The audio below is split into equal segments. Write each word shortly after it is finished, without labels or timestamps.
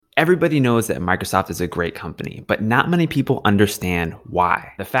Everybody knows that Microsoft is a great company, but not many people understand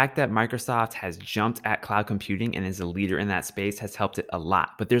why. The fact that Microsoft has jumped at cloud computing and is a leader in that space has helped it a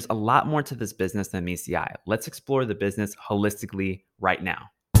lot. But there's a lot more to this business than meets the eye. Let's explore the business holistically right now.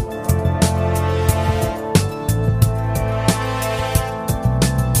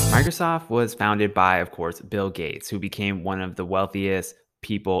 Microsoft was founded by, of course, Bill Gates, who became one of the wealthiest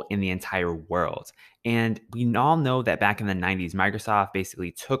people in the entire world. And we all know that back in the 90s, Microsoft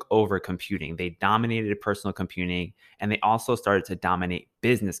basically took over computing. They dominated personal computing, and they also started to dominate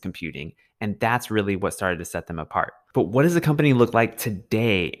business computing. And that's really what started to set them apart. But what does the company look like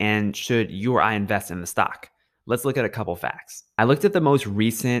today? And should you or I invest in the stock? Let's look at a couple facts. I looked at the most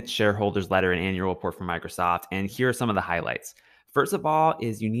recent shareholders letter and annual report from Microsoft, and here are some of the highlights. First of all,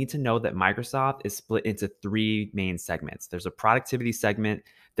 is you need to know that Microsoft is split into three main segments. There's a productivity segment,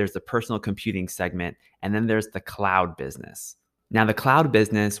 there's the personal computing segment, and then there's the cloud business. Now, the cloud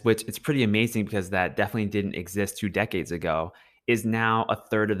business, which it's pretty amazing because that definitely didn't exist 2 decades ago, is now a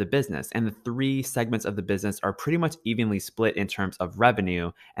third of the business. And the three segments of the business are pretty much evenly split in terms of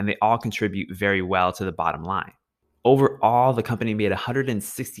revenue, and they all contribute very well to the bottom line. Overall, the company made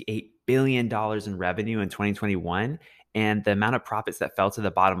 $168 billion in revenue in 2021, and the amount of profits that fell to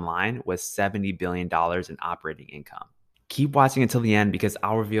the bottom line was $70 billion in operating income. Keep watching until the end because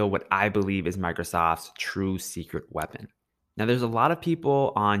I'll reveal what I believe is Microsoft's true secret weapon. Now, there's a lot of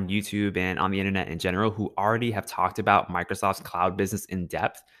people on YouTube and on the internet in general who already have talked about Microsoft's cloud business in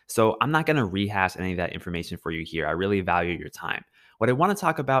depth, so I'm not going to rehash any of that information for you here. I really value your time. What I want to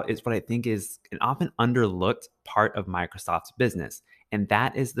talk about is what I think is an often underlooked part of Microsoft's business, and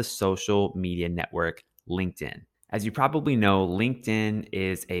that is the social media network LinkedIn. As you probably know, LinkedIn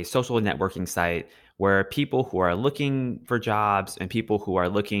is a social networking site where people who are looking for jobs and people who are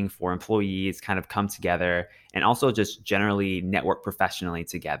looking for employees kind of come together and also just generally network professionally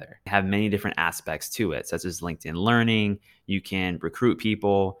together. They have many different aspects to it, such as LinkedIn Learning. You can recruit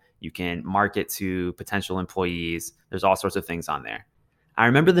people, you can market to potential employees. There's all sorts of things on there. I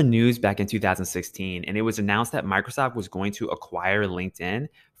remember the news back in 2016, and it was announced that Microsoft was going to acquire LinkedIn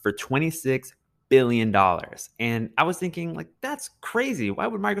for $26 billion. And I was thinking, like, that's crazy. Why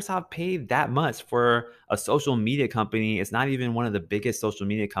would Microsoft pay that much for a social media company? It's not even one of the biggest social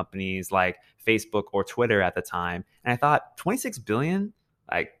media companies like Facebook or Twitter at the time. And I thought, 26 billion?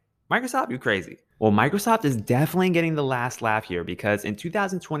 Like, Microsoft, you crazy. Well, Microsoft is definitely getting the last laugh here because in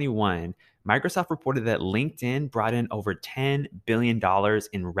 2021, Microsoft reported that LinkedIn brought in over $10 billion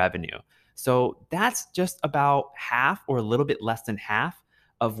in revenue. So that's just about half or a little bit less than half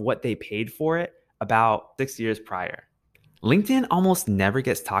of what they paid for it about 6 years prior. LinkedIn almost never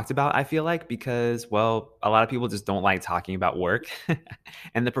gets talked about, I feel like, because, well, a lot of people just don't like talking about work.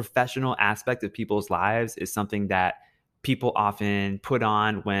 And the professional aspect of people's lives is something that people often put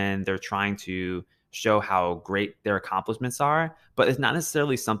on when they're trying to show how great their accomplishments are, but it's not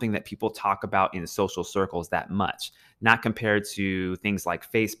necessarily something that people talk about in social circles that much, not compared to things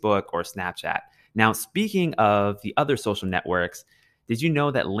like Facebook or Snapchat. Now, speaking of the other social networks, did you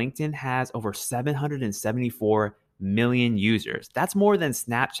know that LinkedIn has over 774 million users? That's more than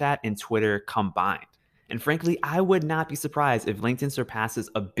Snapchat and Twitter combined. And frankly, I would not be surprised if LinkedIn surpasses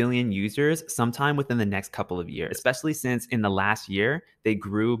 1 billion users sometime within the next couple of years, especially since in the last year, they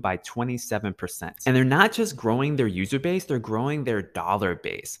grew by 27%. And they're not just growing their user base, they're growing their dollar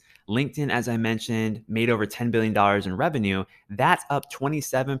base. LinkedIn, as I mentioned, made over $10 billion in revenue. That's up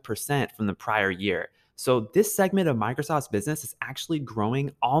 27% from the prior year. So this segment of Microsoft's business is actually growing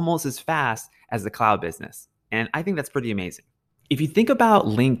almost as fast as the cloud business. And I think that's pretty amazing. If you think about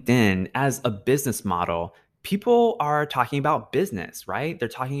LinkedIn as a business model, people are talking about business, right? They're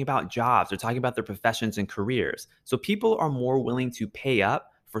talking about jobs. They're talking about their professions and careers. So people are more willing to pay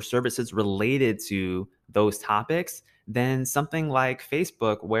up for services related to those topics than something like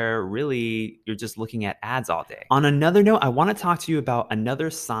Facebook, where really you're just looking at ads all day. On another note, I want to talk to you about another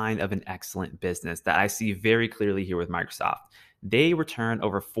sign of an excellent business that I see very clearly here with Microsoft. They returned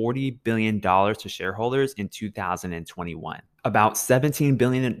over $40 billion to shareholders in 2021. About $17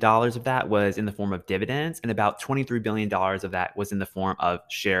 billion of that was in the form of dividends, and about $23 billion of that was in the form of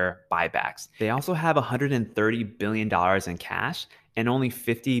share buybacks. They also have $130 billion in cash and only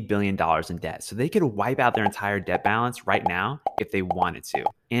 $50 billion in debt. So they could wipe out their entire debt balance right now if they wanted to.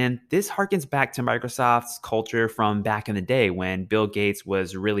 And this harkens back to Microsoft's culture from back in the day when Bill Gates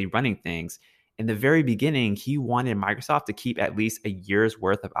was really running things. In the very beginning, he wanted Microsoft to keep at least a year's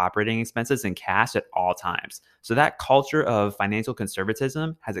worth of operating expenses in cash at all times. So that culture of financial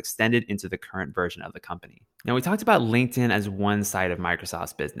conservatism has extended into the current version of the company. Now, we talked about LinkedIn as one side of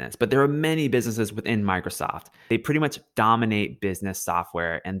Microsoft's business, but there are many businesses within Microsoft. They pretty much dominate business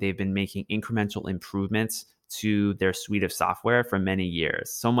software, and they've been making incremental improvements to their suite of software for many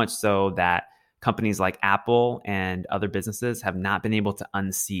years. So much so that companies like Apple and other businesses have not been able to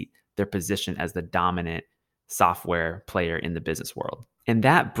unseat their position as the dominant software player in the business world. And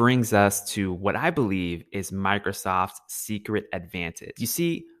that brings us to what I believe is Microsoft's secret advantage. You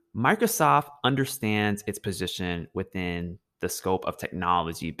see, Microsoft understands its position within the scope of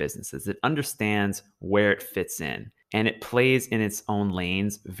technology businesses. It understands where it fits in, and it plays in its own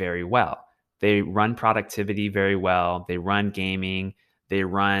lanes very well. They run productivity very well. They run gaming. They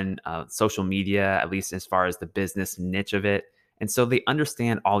run social media, at least as far as the business niche of it. And so they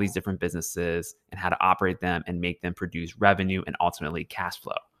understand all these different businesses and how to operate them and make them produce revenue and ultimately cash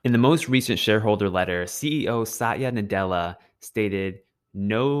flow. In the most recent shareholder letter, CEO Satya Nadella stated,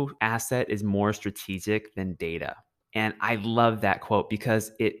 "No asset is more strategic than data." And I love that quote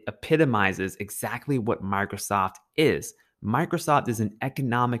because it epitomizes exactly what Microsoft is. Microsoft is an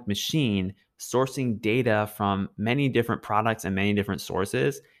economic machine sourcing data from many different products and many different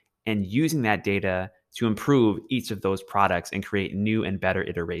sources and using that data to improve each of those products and create new and better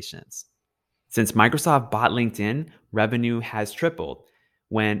iterations. Since Microsoft bought LinkedIn, revenue has tripled.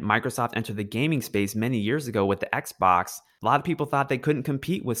 When Microsoft entered the gaming space many years ago with the Xbox, a lot of people thought they couldn't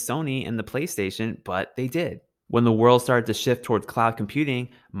compete with Sony and the PlayStation, but they did. When the world started to shift towards cloud computing,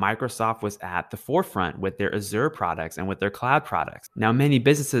 Microsoft was at the forefront with their Azure products and with their cloud products. Now, many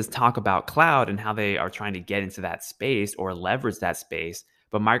businesses talk about cloud and how they are trying to get into that space or leverage that space,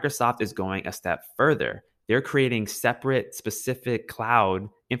 but Microsoft is going a step further. They're creating separate, specific cloud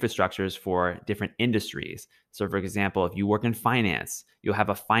infrastructures for different industries. So, for example, if you work in finance, you'll have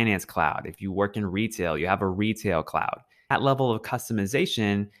a finance cloud. If you work in retail, you have a retail cloud. That level of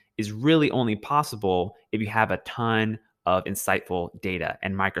customization is really only possible if you have a ton of insightful data,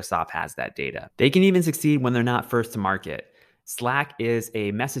 and Microsoft has that data. They can even succeed when they're not first to market. Slack is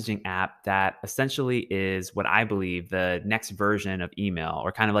a messaging app that essentially is what I believe the next version of email,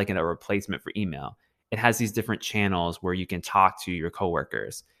 or kind of like a replacement for email. It has these different channels where you can talk to your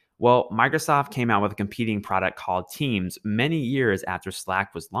coworkers. Well, Microsoft came out with a competing product called Teams many years after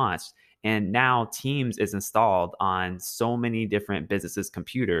Slack was launched. And now Teams is installed on so many different businesses'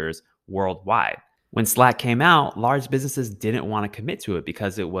 computers worldwide. When Slack came out, large businesses didn't want to commit to it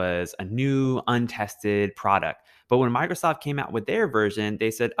because it was a new, untested product. But when Microsoft came out with their version, they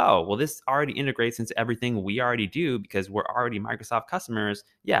said, oh, well, this already integrates into everything we already do because we're already Microsoft customers.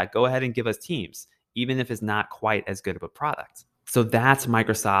 Yeah, go ahead and give us Teams, even if it's not quite as good of a product. So that's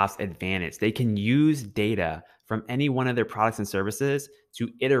Microsoft's advantage. They can use data from any one of their products and services to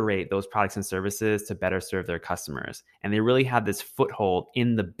iterate those products and services to better serve their customers. And they really have this foothold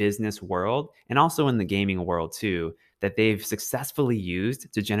in the business world and also in the gaming world too, that they've successfully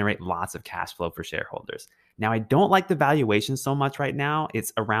used to generate lots of cash flow for shareholders. Now, I don't like the valuation so much right now.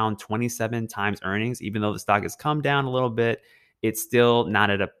 It's around 27 times earnings. Even though the stock has come down a little bit, it's still not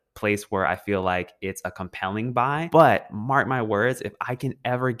at a place where I feel like it's a compelling buy. But mark my words, if I can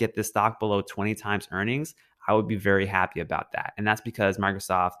ever get this stock below 20 times earnings, I would be very happy about that. And that's because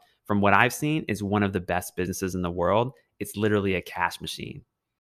Microsoft, from what I've seen, is one of the best businesses in the world. It's literally a cash machine.